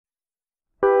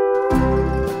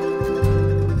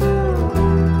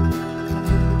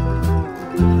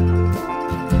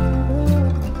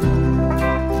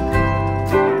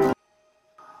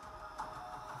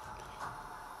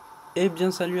Eh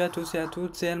bien salut à tous et à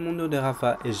toutes, c'est El Mundo de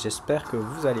Rafa et j'espère que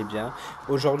vous allez bien.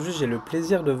 Aujourd'hui j'ai le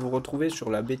plaisir de vous retrouver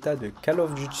sur la bêta de Call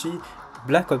of Duty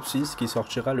Black Ops 6 qui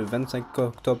sortira le 25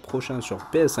 octobre prochain sur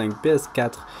PS5,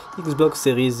 PS4, Xbox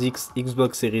Series X,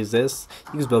 Xbox Series S,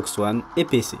 Xbox One et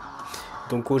PC.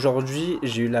 Donc aujourd'hui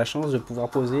j'ai eu la chance de pouvoir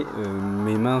poser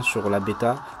mes mains sur la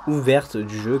bêta ouverte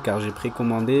du jeu car j'ai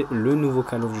précommandé le nouveau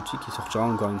Call of Duty qui sortira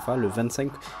encore une fois le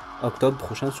 25 octobre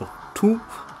prochain sur toutes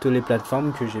les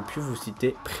plateformes que j'ai pu vous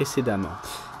citer précédemment.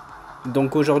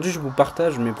 Donc aujourd'hui je vous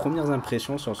partage mes premières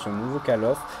impressions sur ce nouveau Call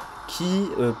of qui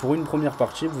pour une première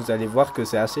partie vous allez voir que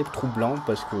c'est assez troublant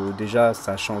parce que déjà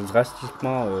ça change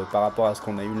drastiquement par rapport à ce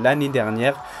qu'on a eu l'année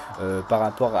dernière par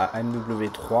rapport à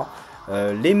MW3.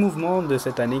 Les mouvements de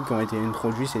cette année qui ont été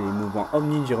introduits, c'est les mouvements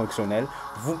omnidirectionnels.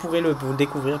 Vous pourrez le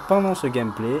découvrir pendant ce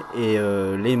gameplay et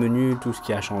les menus, tout ce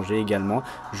qui a changé également.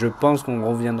 Je pense qu'on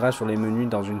reviendra sur les menus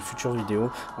dans une future vidéo.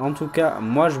 En tout cas,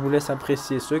 moi je vous laisse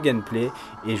apprécier ce gameplay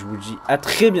et je vous dis à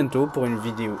très bientôt pour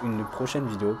une prochaine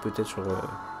vidéo, peut-être sur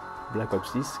Black Ops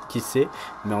 6, qui sait.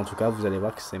 Mais en tout cas, vous allez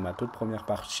voir que c'est ma toute première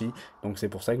partie, donc c'est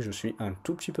pour ça que je suis un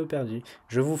tout petit peu perdu.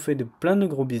 Je vous fais plein de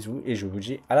gros bisous et je vous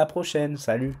dis à la prochaine.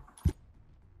 Salut!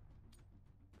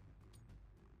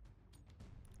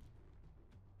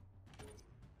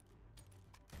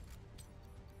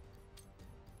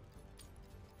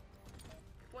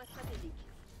 Point stratégique.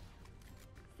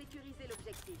 Sécuriser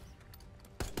l'objectif.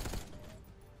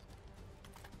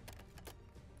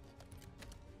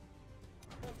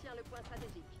 On tient le point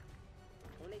stratégique.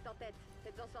 On est en tête.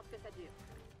 Faites en sorte que ça dure.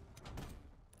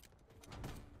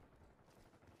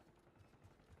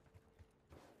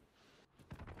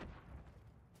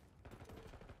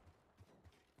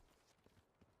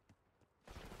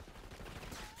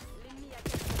 L'ennemi a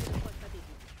capturé le point stratégique.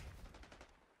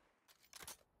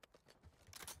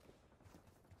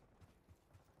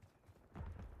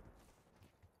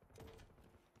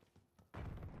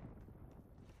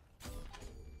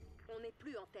 On n'est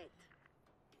plus en tête.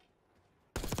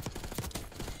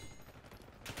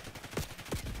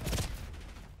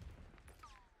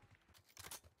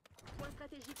 Point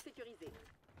stratégique sécurisé.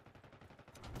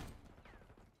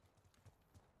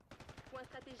 Point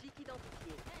stratégique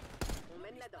identifié. On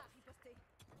mène la danse.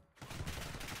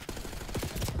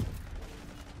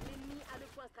 L'ennemi a le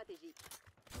point stratégique.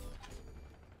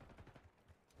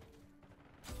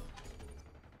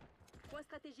 Point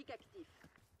stratégique actif.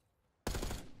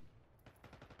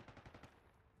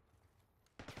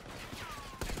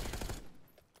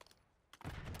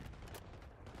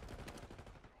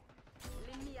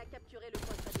 L'ennemi a capturé le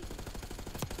point stratégique.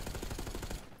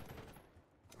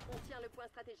 On tient le point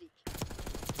stratégique.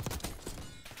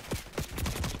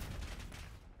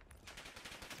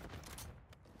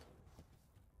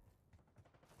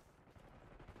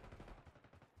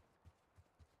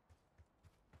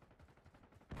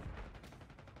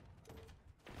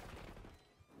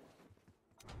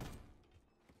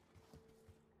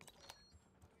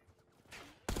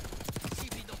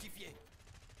 Cible identifiée.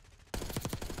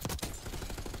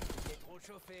 C'est trop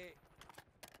chauffé.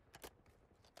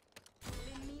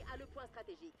 L'ennemi a le point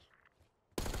stratégique.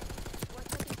 Point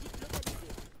stratégique localisé.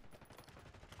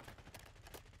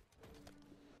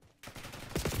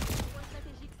 Point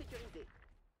stratégique sécurisé.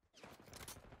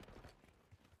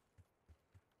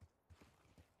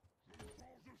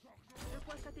 Le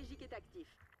point stratégique est actif.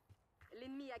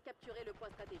 L'ennemi a capturé le point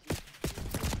stratégique.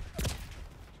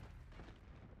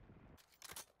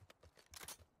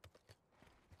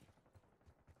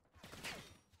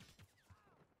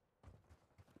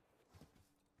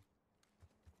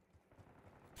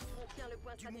 On tient le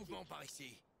point Du stratégique. mouvement par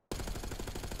ici.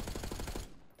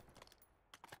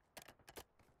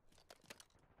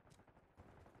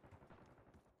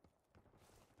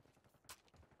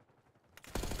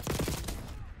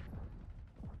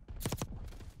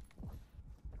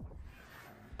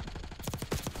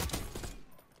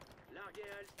 Larguez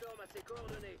un Hellstorm à ses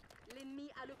coordonnées. L'ennemi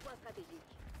a le point stratégique.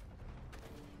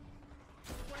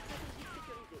 Point stratégique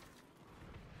sécurisé.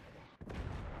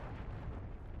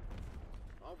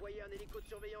 Envoyez un hélico de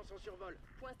surveillance en survol.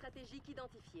 Point stratégique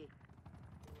identifié.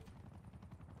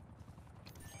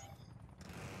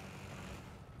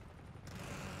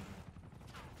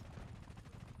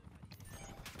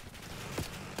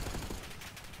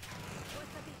 Point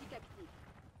stratégique actif.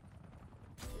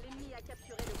 L'ennemi a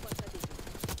capturé le point stratégique.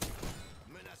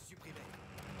 Menace supprimée.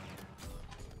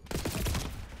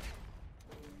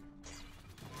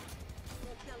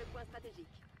 On tient le point stratégique.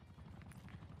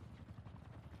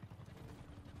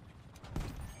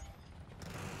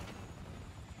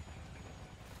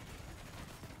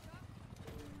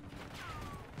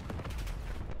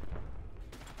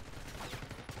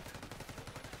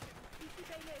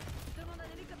 ciblé. Je demande un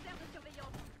hélicoptère de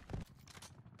surveillance.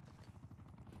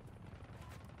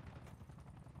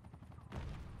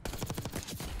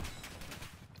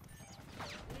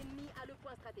 L'ennemi a le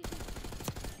point stratégique.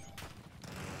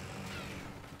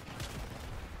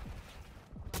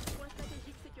 Point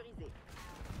stratégique sécurisé.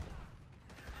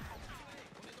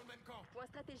 On est dans le même camp. Point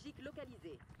stratégique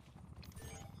localisé.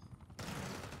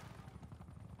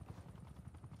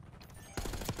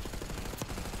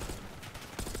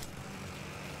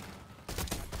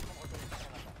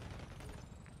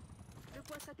 Le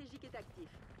point stratégique est actif.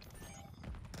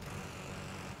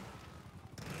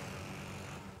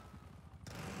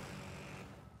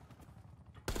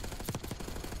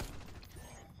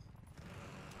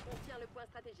 On tient le point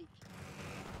stratégique.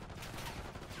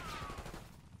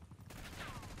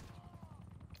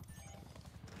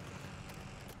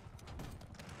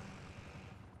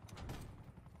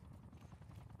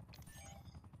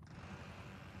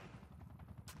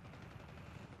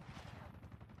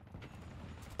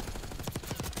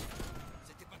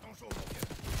 C'était pas ton jour, mon vieux.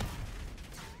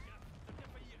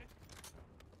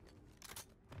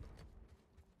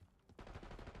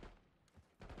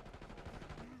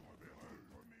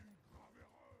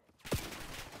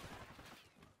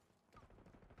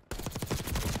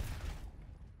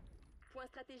 Point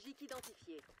stratégique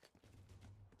identifié.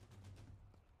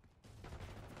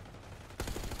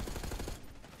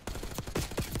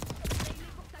 Réglé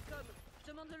pour ta com. Je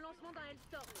demande le lancement d'un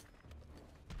Hellstorm.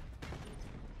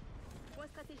 Point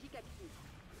stratégique actif.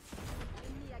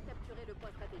 L'ennemi a capturé le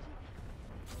point stratégique.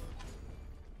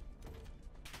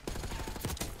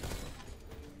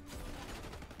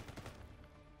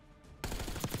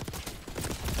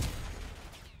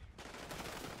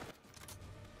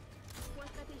 Point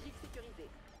stratégique sécurisé.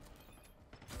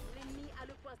 L'ennemi a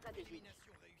le point stratégique.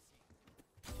 Élimination réussie.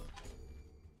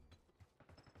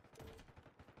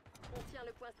 On tient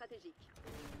le point stratégique.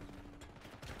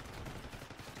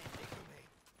 Dégommé.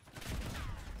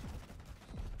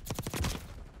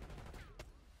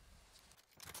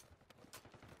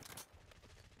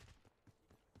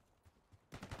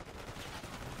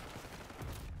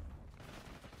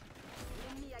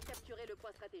 L'ennemi a capturé le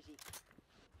point stratégique.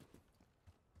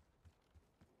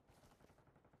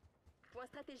 Point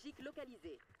stratégique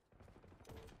localisé.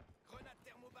 Grenade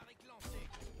thermobarique lancée.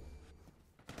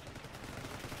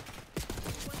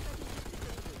 Point stratégique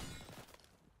sécurisé.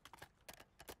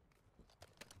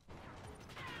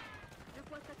 Le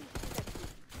point stratégique est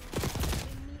actif.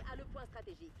 L'ennemi a le point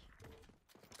stratégique.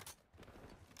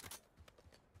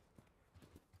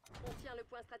 On tient le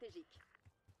point stratégique.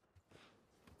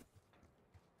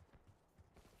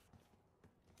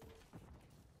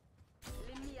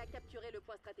 L'ennemi a capturé le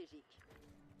point stratégique.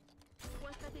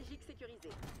 Point stratégique sécurisé.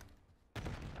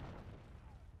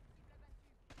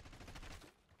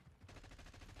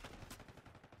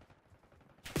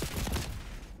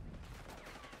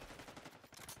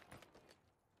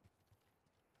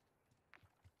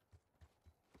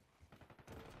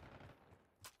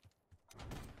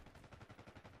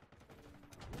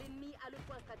 L'ennemi a le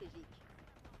point stratégique.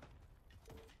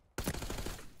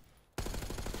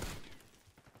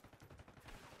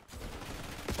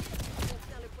 On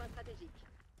tient le point stratégique.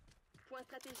 Point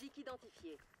stratégique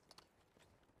identifié.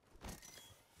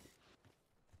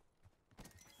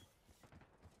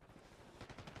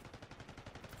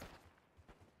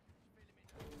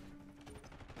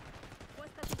 Point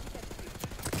stratégique actif.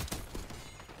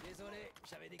 Désolé,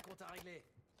 j'avais des comptes à régler.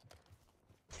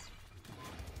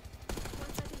 Point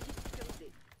stratégique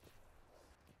sécurisé.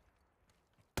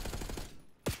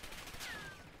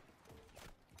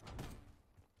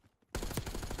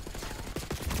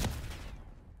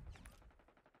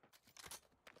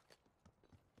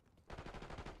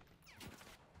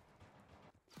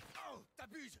 Oh,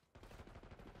 t'abuses.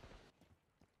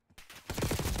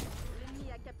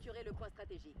 L'ennemi a capturé le point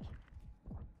stratégique.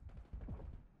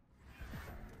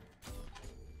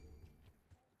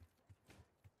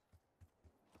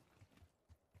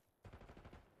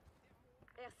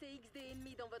 RCXD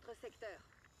ennemi dans votre secteur.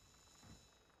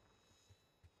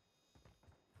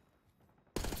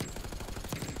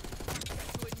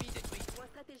 Bateau ennemi détruit. Point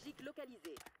stratégique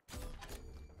localisé.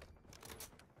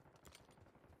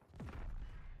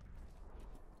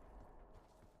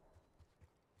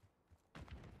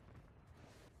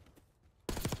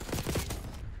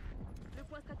 Le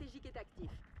point stratégique est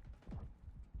actif.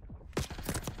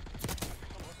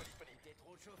 T'es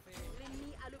trop chauffé.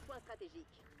 L'ennemi a le point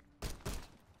stratégique.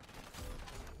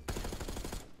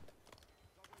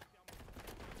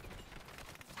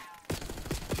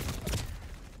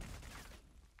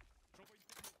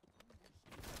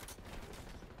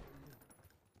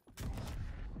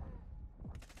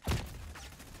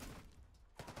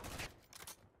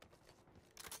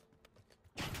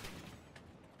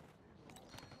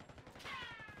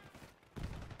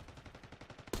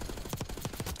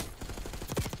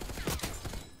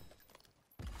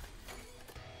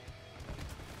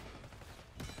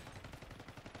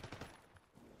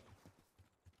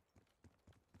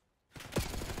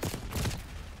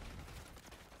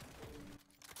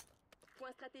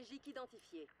 stratégique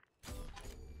identifié.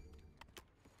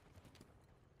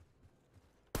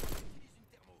 Utilise une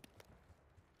thermo.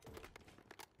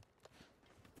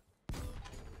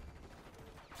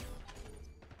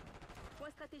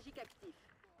 Point stratégique actif.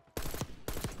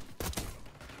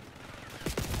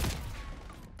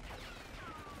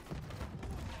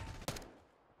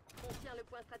 On tient le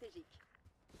point stratégique.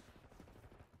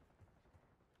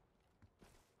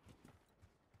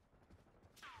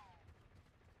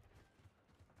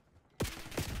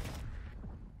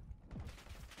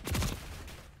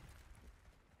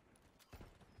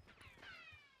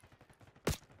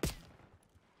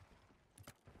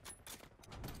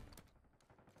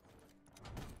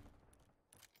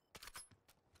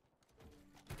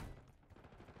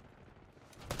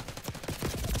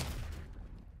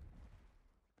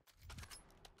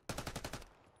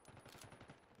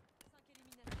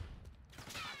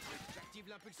 J'active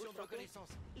l'impulsion Vous de sentez? reconnaissance.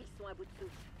 Ils sont à bout de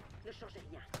souffle. Ne changez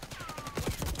rien.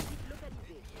 Point stratégique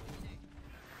localisé.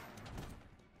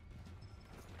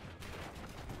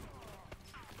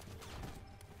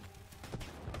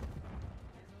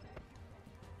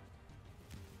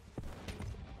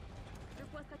 Le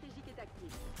point stratégique est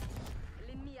actif.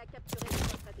 L'ennemi a capturé le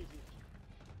point stratégique.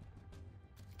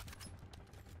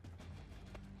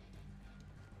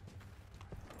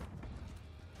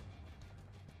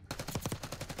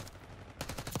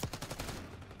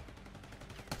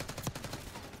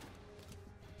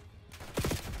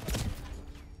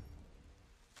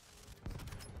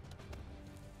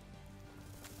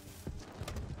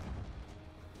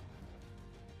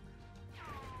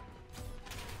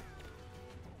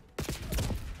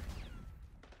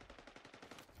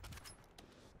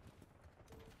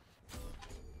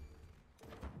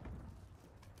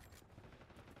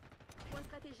 Point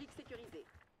stratégique sécurisé.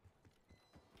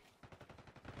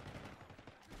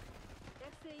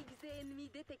 RCXD ennemi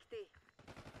détecté.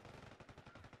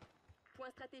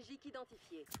 Point stratégique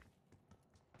identifié.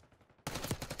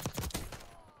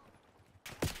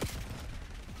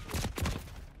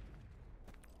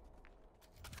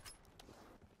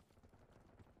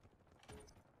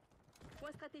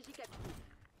 Point stratégique actif.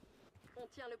 On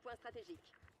tient le point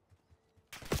stratégique.